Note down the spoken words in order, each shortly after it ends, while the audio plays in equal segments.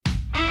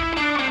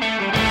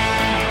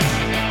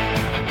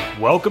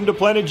Welcome to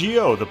Planet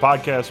Geo, the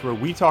podcast where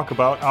we talk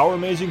about our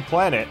amazing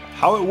planet,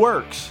 how it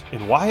works,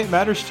 and why it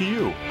matters to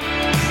you.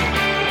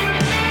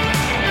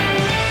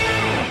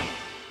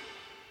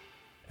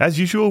 As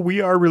usual,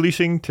 we are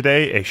releasing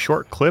today a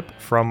short clip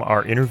from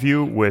our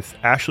interview with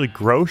Ashley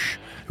Grosh,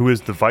 who is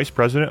the Vice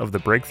President of the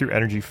Breakthrough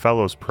Energy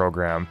Fellows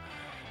Program.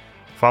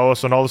 Follow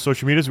us on all the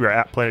social medias. We are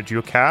at Planet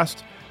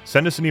Geocast.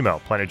 Send us an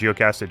email,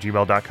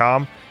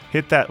 planetgeocast@gmail.com.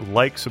 Hit that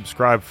like,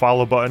 subscribe,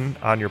 follow button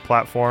on your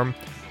platform,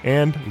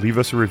 and leave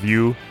us a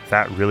review.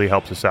 That really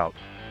helps us out.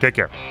 Take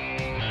care.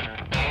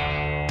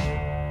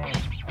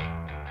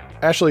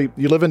 Ashley,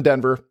 you live in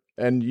Denver,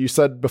 and you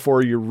said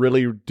before you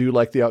really do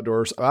like the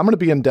outdoors. I'm going to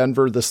be in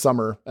Denver this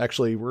summer.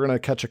 Actually, we're going to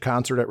catch a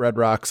concert at Red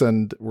Rocks,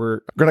 and we're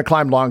going to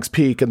climb Longs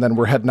Peak, and then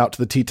we're heading out to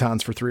the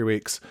Tetons for 3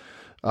 weeks.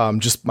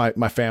 Just my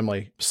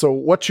family. So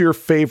what's your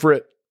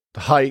favorite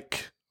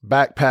hike,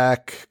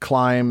 backpack,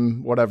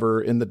 climb,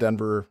 whatever in the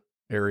Denver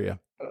area?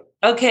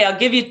 Okay, I'll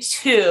give you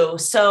two.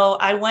 So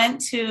I went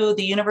to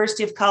the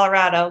University of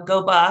Colorado,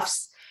 go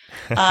Buffs,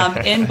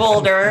 in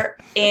Boulder.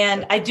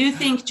 And I do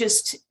think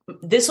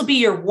this will be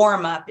your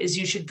warm up is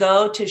you should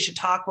go to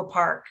Chautauqua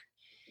Park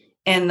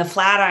and the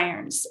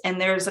Flatirons. And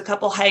there's a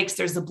couple hikes.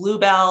 There's the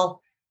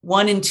Bluebell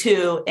 1 and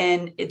 2.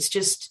 And it's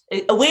just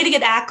a way to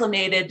get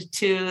acclimated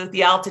to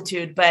the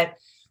altitude. But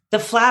the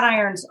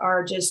Flatirons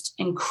are just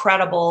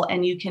incredible.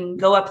 And you can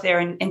go up there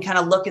and kind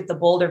of look at the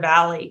Boulder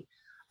Valley.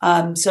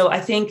 So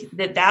I think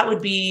that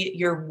would be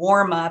your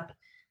warm up.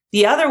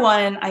 The other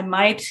one I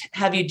might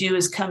have you do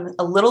is come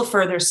a little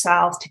further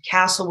south to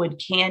Castlewood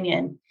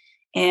Canyon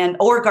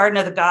or Garden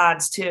of the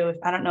Gods too.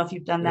 I don't know if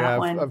you've done that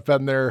one. I've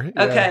been there.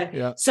 Okay.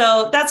 Yeah.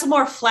 So that's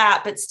more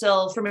flat, but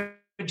still from a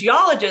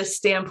geologist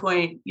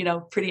standpoint,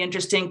 pretty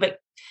interesting. But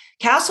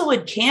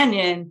Castlewood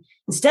Canyon,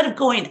 instead of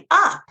going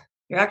up,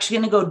 you're actually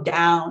going to go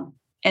down.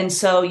 And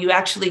so you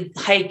actually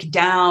hike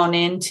down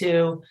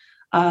into,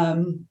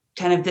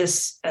 kind of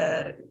this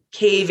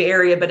cave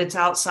area, but it's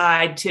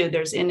outside too.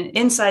 There's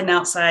inside and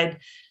outside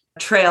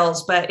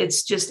trails, but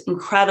it's just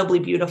incredibly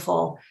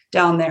beautiful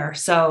down there.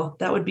 So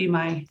that would be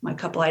my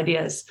couple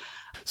ideas.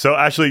 So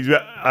Ashley,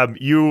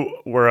 you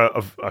were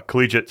a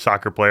collegiate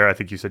soccer player. I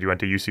think you said you went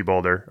to UC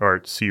Boulder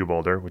or CU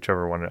Boulder,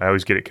 whichever one. I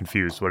always get it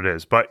confused what it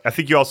is. But I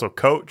think you also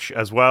coach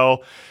as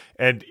well.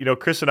 And,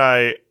 Chris and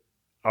I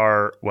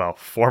are,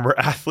 former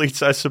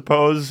athletes, I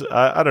suppose.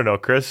 I don't know,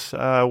 Chris.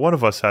 One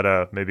of us had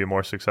maybe a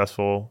more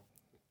successful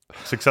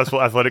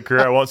athletic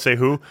career. I won't say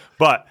who,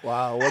 but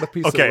wow, what a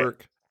piece of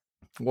work!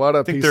 What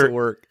a piece of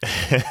work!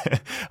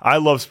 I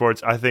love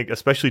sports. I think,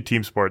 especially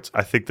team sports.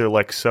 I think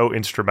they're so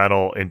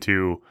instrumental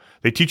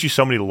they teach you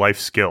so many life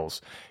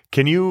skills.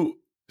 Can you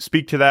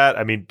speak to that?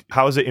 I mean,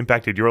 how has it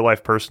impacted your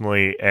life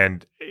personally,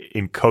 and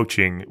in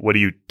coaching? What do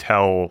you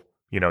tell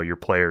your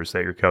players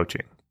that you're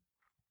coaching?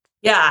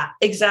 Yeah,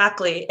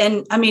 exactly.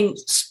 And I mean,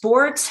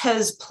 sports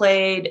has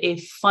played a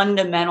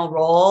fundamental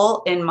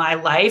role in my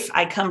life.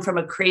 I come from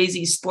a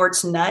crazy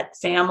sports nut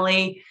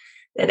family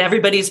that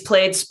everybody's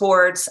played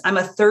sports. I'm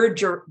a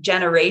third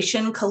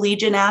generation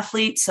collegiate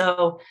athlete.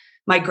 So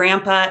my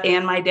grandpa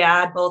and my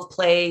dad both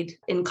played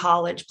in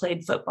college,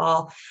 played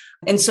football.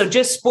 And so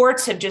just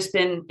sports have just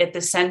been at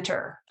the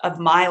center of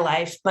my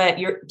life. But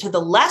to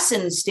the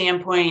lesson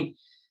standpoint,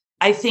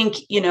 I think,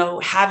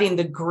 having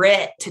the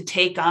grit to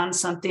take on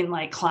something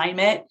like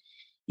climate,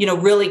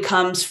 really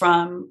comes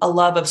from a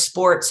love of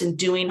sports and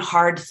doing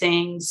hard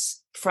things,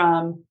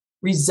 from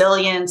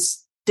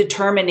resilience,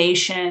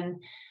 determination,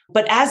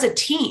 but as a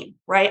team,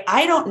 right?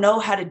 I don't know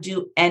how to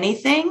do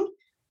anything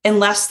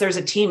unless there's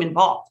a team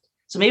involved.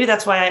 So maybe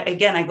that's why,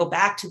 I go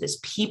back to this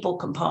people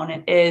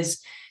component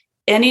is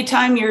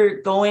anytime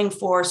you're going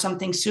for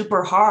something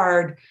super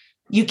hard,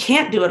 you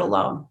can't do it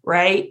alone,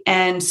 right?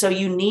 And so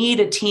you need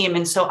a team.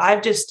 And so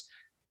I've just,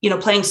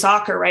 playing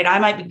soccer, right? I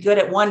might be good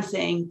at one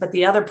thing, but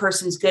the other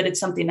person's good at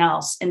something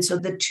else. And so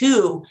the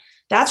two,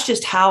 that's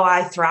just how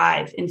I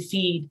thrive and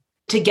feed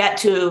to get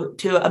to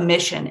a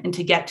mission and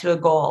to get to a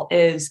goal,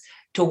 is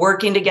to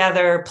working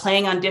together,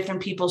 playing on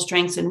different people's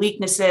strengths and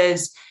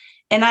weaknesses.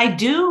 And I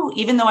do,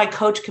 even though I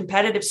coach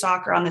competitive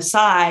soccer on the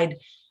side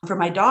for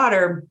my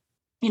daughter,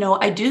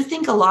 I do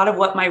think a lot of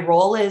what my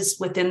role is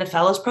within the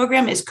fellows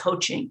program is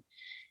coaching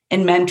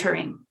and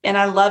mentoring. And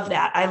I love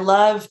that. I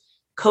love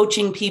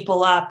coaching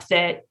people up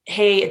that,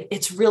 hey,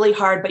 it's really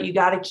hard, but you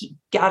got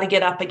to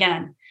get up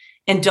again,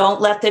 and don't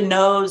let the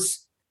no's,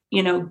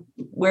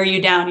 wear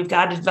you down. You've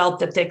got to develop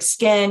the thick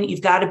skin.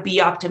 You've got to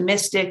be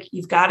optimistic.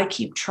 You've got to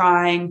keep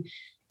trying.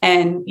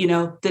 And,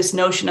 this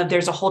notion of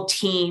there's a whole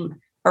team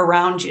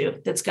around you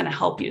that's going to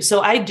help you.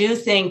 So I do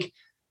think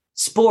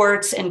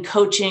sports and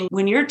coaching,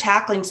 when you're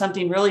tackling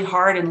something really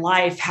hard in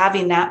life,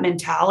 having that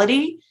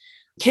mentality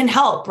can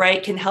help,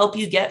 right? Can help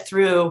you get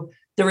through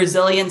the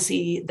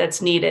resiliency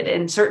that's needed.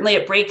 And certainly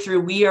at Breakthrough,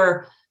 we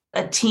are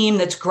a team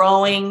that's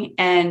growing.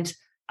 And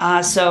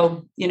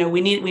so, we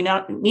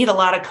need a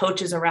lot of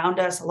coaches around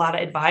us, a lot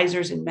of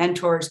advisors and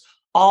mentors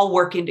all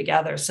working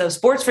together. So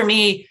sports for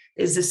me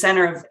is the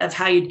center of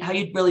how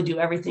you really do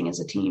everything as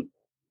a team.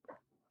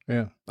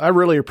 Yeah. I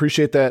really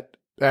appreciate that,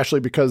 Ashley,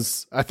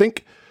 because I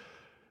think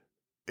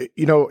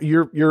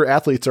your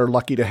athletes are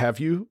lucky to have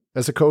you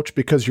as a coach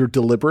because you're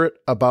deliberate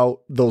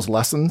about those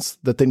lessons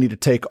that they need to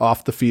take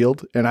off the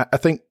field. And I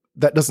think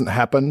that doesn't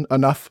happen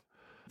enough.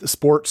 The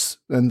sports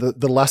and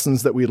the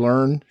lessons that we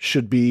learn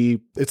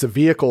it's a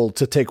vehicle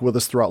to take with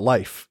us throughout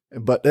life,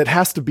 but it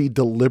has to be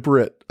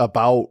deliberate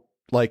about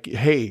like,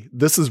 hey,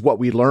 this is what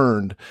we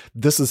learned.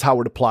 This is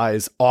how it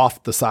applies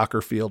off the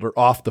soccer field or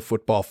off the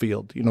football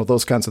field,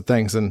 those kinds of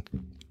things. And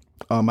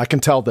I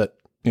can tell that,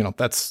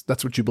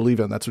 that's what you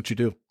believe in. That's what you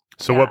do.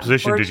 So what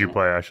position did you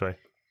play, Ashley?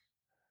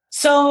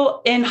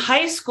 So in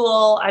high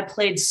school, I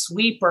played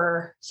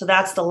sweeper. So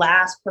that's the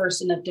last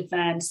person of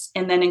defense.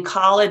 And then in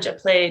college, I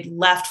played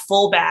left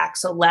fullback.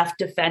 So left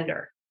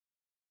defender.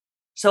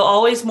 So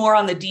always more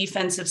on the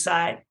defensive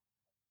side.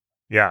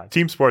 Yeah,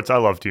 team sports. I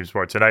love team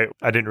sports. And I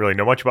didn't really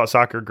know much about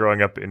soccer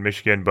growing up in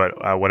Michigan, but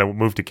when I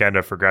moved to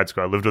Canada for grad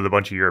school, I lived with a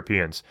bunch of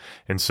Europeans.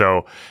 And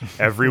so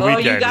every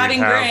weekend you got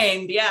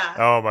ingrained, yeah.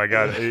 Oh my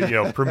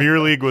God. Premier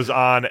League was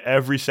on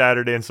every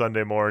Saturday and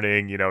Sunday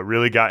morning,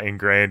 really got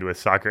ingrained with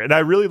soccer. And I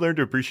really learned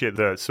to appreciate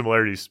the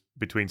similarities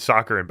between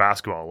soccer and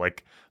basketball.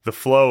 Like the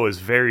flow is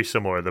very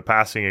similar. The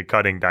passing and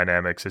cutting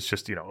dynamics, it's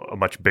just, a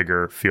much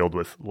bigger field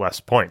with less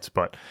points,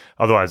 but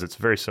otherwise it's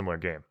a very similar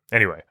game.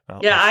 Anyway.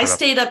 I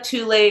stayed up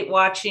too late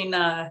watching,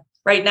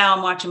 right now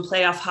I'm watching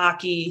playoff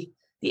hockey,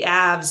 the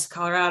Avs,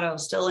 Colorado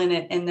still in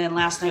it. And then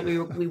last night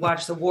we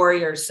watched the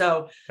Warriors.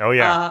 So,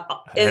 headed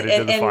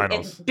to the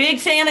finals. And big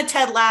fan of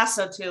Ted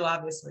Lasso too,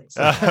 obviously.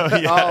 So.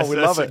 Yes, we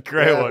love it.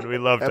 Great one. We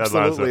love Ted Lasso.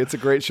 Absolutely. It's a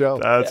great show.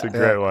 That's a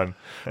great one.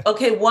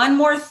 Okay. One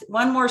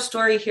more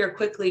story here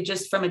quickly,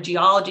 just from a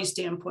geology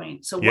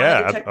standpoint. So we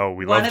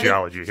love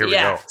geology. Here we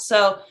go.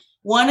 So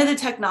one of the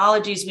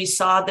technologies we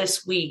saw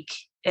this week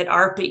at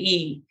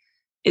ARPA-E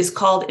is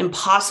called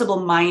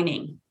impossible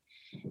mining.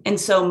 And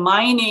so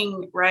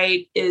mining,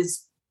 right,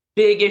 is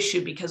big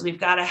issue because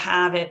we've got to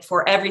have it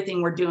for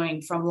everything we're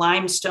doing, from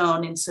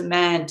limestone and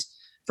cement,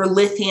 for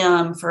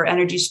lithium, for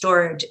energy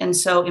storage. And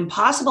so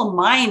impossible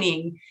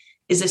mining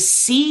is a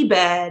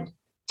seabed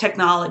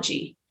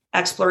technology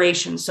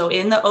exploration. So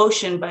in the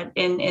ocean, but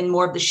in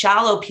more of the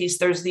shallow piece,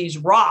 there's these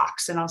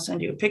rocks, and I'll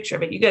send you a picture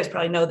of it. You guys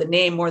probably know the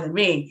name more than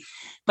me,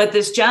 but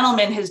this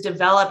gentleman has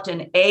developed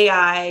an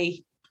AI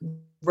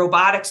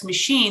robotics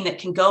machine that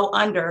can go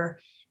under,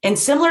 and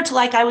similar to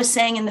like I was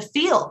saying in the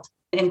field,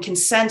 and can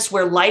sense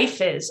where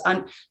life is.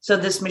 So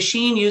this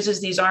machine uses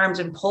these arms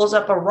and pulls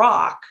up a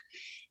rock,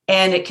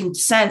 and it can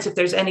sense if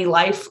there's any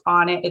life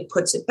on it, it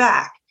puts it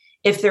back.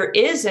 If there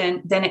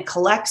isn't, then it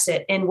collects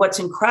it. And what's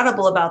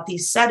incredible about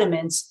these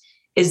sediments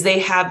is they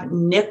have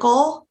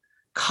nickel,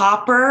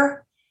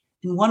 copper,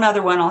 and one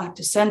other one, I'll have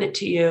to send it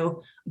to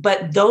you,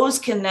 but those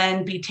can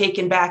then be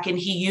taken back, and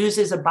he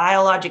uses a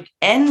biologic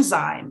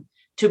enzyme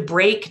to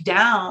break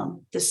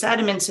down the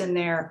sediments in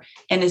there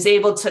and is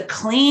able to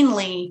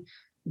cleanly,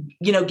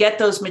 get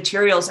those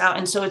materials out.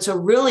 And so it's a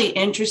really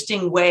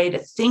interesting way to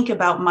think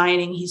about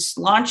mining. He's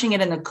launching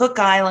it in the Cook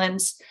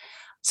Islands.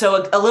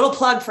 So a little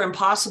plug for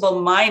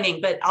impossible mining,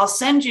 but I'll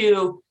send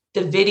you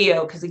the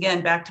video because,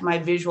 again, back to my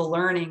visual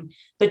learning,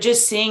 but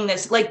just seeing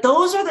this, like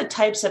those are the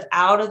types of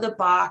out of the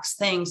box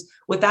things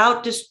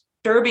without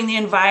disturbing the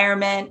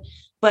environment,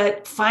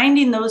 but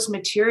finding those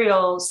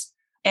materials.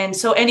 And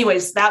so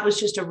anyways, that was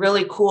just a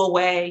really cool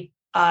way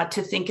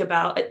to think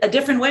about a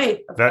different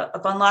way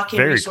of unlocking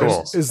very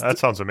resources. Cool. That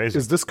sounds amazing.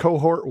 Is this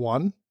cohort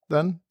 1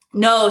 then?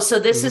 No. So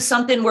this is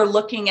something we're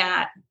looking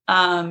at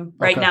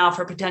right now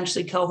for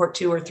potentially cohort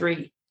 2 or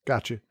 3.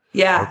 Got you.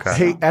 Yeah. Okay.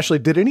 Hey, Ashley,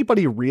 did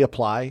anybody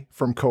reapply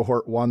from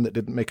cohort 1 that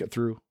didn't make it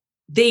through?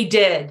 They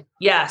did.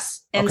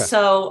 Yes. And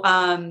so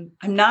I'm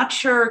not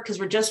sure because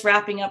we're just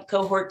wrapping up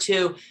cohort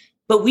 2,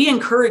 but we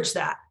encourage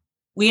that.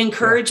 We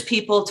encourage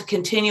people to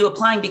continue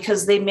applying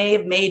because they may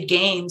have made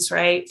gains,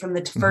 right, from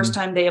the first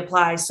time they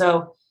apply.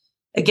 So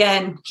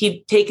again,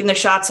 keep taking the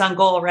shots on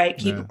goal, right?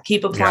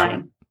 Keep applying.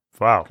 Yeah.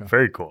 Wow. Okay.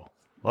 Very cool.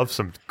 Love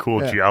some cool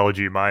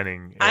geology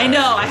mining. I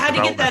know. I had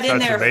to get that in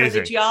there for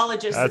the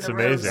geologists. That's in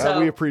the room. amazing. So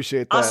we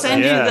appreciate that. I'll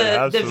send you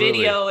the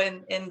video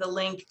and the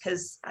link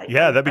because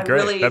that'd be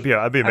great. That'd be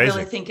amazing. I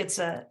really think it's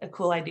a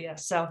cool idea.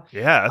 So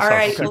that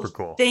sounds super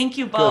cool. Thank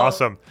you both.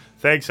 Awesome.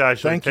 Thanks,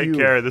 Ashley. Take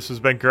care. This has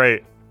been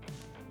great.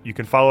 You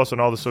can follow us on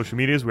all the social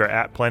medias. We are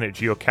at Planet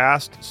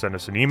Geocast. Send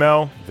us an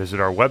email. Visit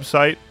our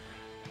website.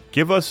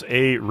 Give us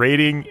a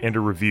rating and a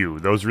review.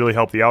 Those really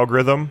help the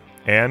algorithm.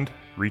 And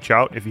reach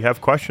out if you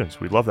have questions.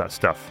 We love that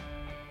stuff.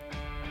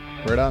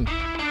 Right on.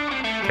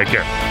 Take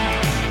care.